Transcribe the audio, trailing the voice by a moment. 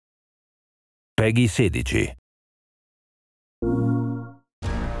Peggy 16.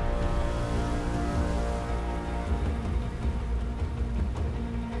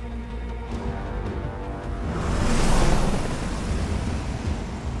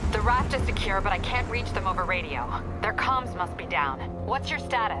 The raft is secure, but I can't reach them over radio. Their comms must be down. What's your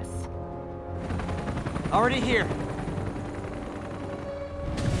status? Already here.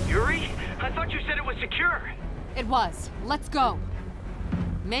 Yuri? I thought you said it was secure. It was. Let's go.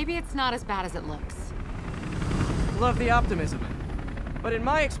 Maybe it's not as bad as it looks. Love the optimism. But in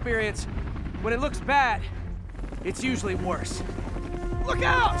my experience, when it looks bad, it's usually worse. Look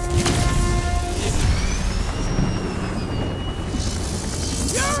out!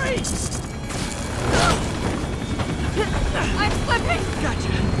 Yuri! I'm slipping!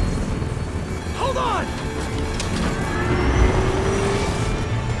 Gotcha. Hold on!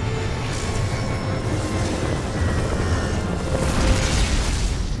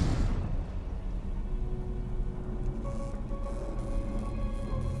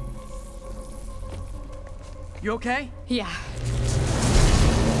 You okay? Yeah.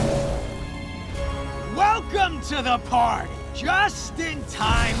 Welcome to the party! Just in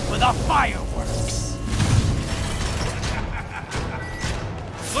time for the fireworks!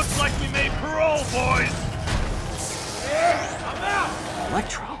 Looks like we made parole, boys! I'm out!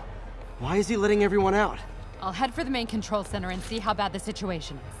 Electro? Why is he letting everyone out? I'll head for the main control center and see how bad the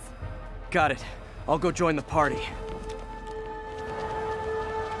situation is. Got it. I'll go join the party.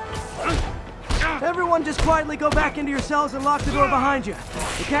 Everyone just quietly go back into your cells and lock the door behind you.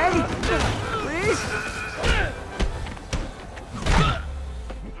 Okay? Please?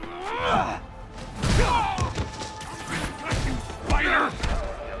 Spider!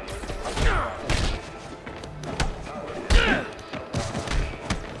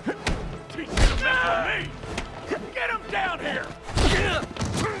 Teach you to mess with me! Get him down here!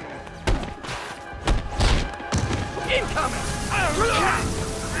 Incoming!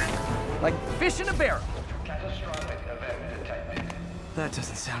 Like fish in a barrel. Catastrophic event detected. That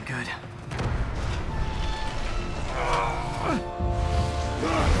doesn't sound good.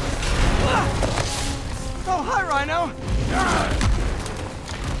 Oh, hi, Rhino!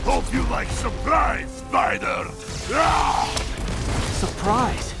 Hope you like surprise, Spider!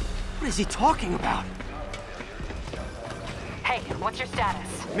 Surprise? What is he talking about? Hey, what's your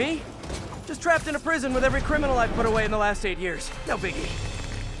status? Me? Just trapped in a prison with every criminal I've put away in the last 8 years. No biggie.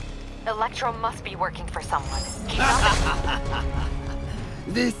 Electro must be working for someone. Keep up.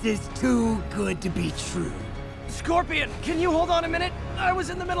 This is too good to be true. Scorpion, can you hold on a minute? I was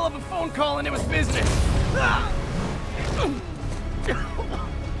in the middle of a phone call and it was business.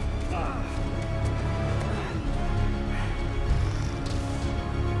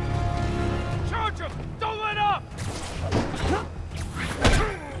 Charge him! Don't let up!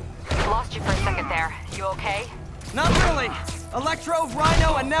 Lost you for a second there. You okay? Not really. Electro,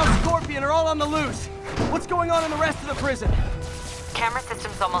 Rhino, and now Scorpion are all on the loose. What's going on in the rest of the prison? Camera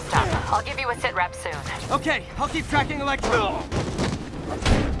system's almost up. I'll give you a sit rep soon. Okay, I'll keep tracking Electro.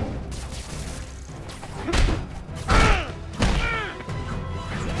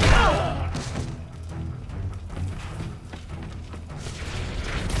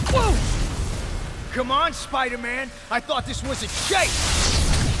 Whoa! Come on, Spider-Man. I thought this was a chase.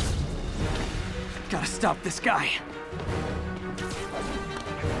 Gotta stop this guy.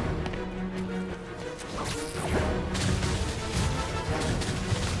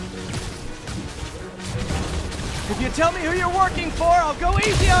 If you tell me who you're working for, I'll go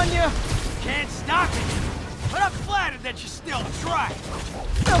easy on you. Can't stop it. But I'm flattered that you still try.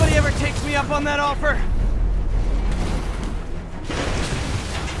 Nobody ever takes me up on that offer.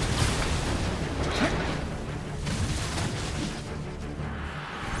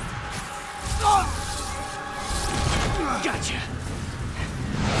 Gotcha.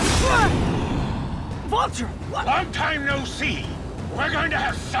 Vulture! What? Long time no see! We're going to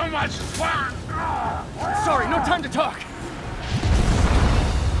have so much fun! Sorry, no time to talk.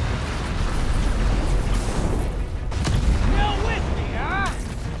 Still with me, huh?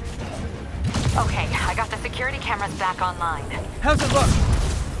 Okay, I got the security cameras back online. How's it look?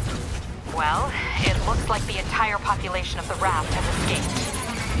 Well, it looks like the entire population of the raft has escaped.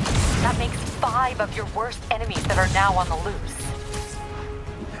 That makes 5 of your worst enemies that are now on the loose.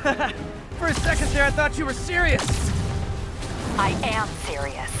 For a second there, I thought you were serious. I am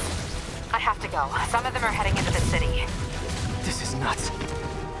serious. I have to go. Some of them are heading into the city. This is nuts.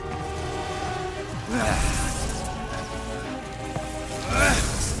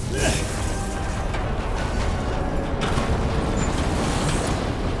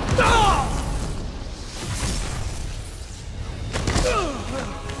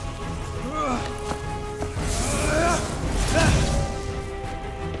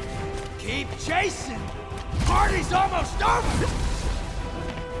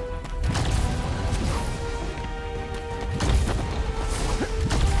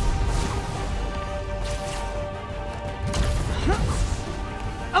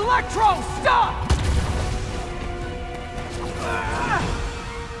 Electro, stop!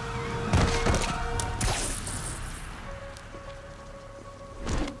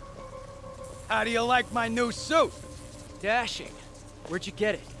 How do you like my new suit? Dashing. Where'd you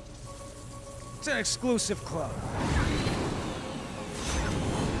get it? It's an exclusive club.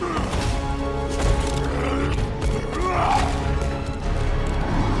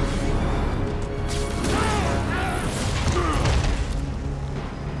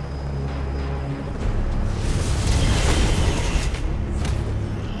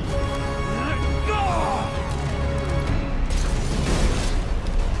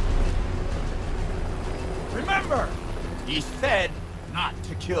 Remember, he said not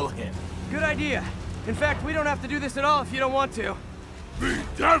to kill him. Good idea. In fact, we don't have to do this at all if you don't want to. We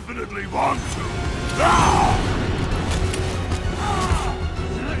definitely want to.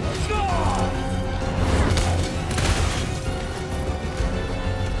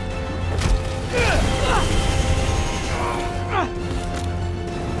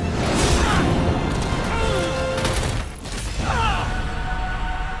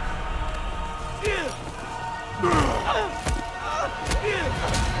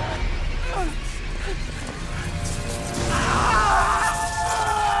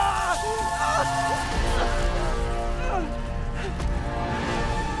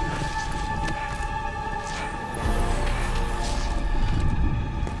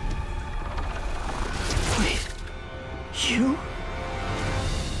 You?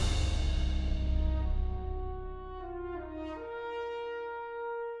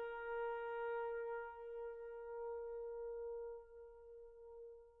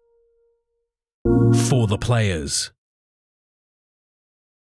 For the players.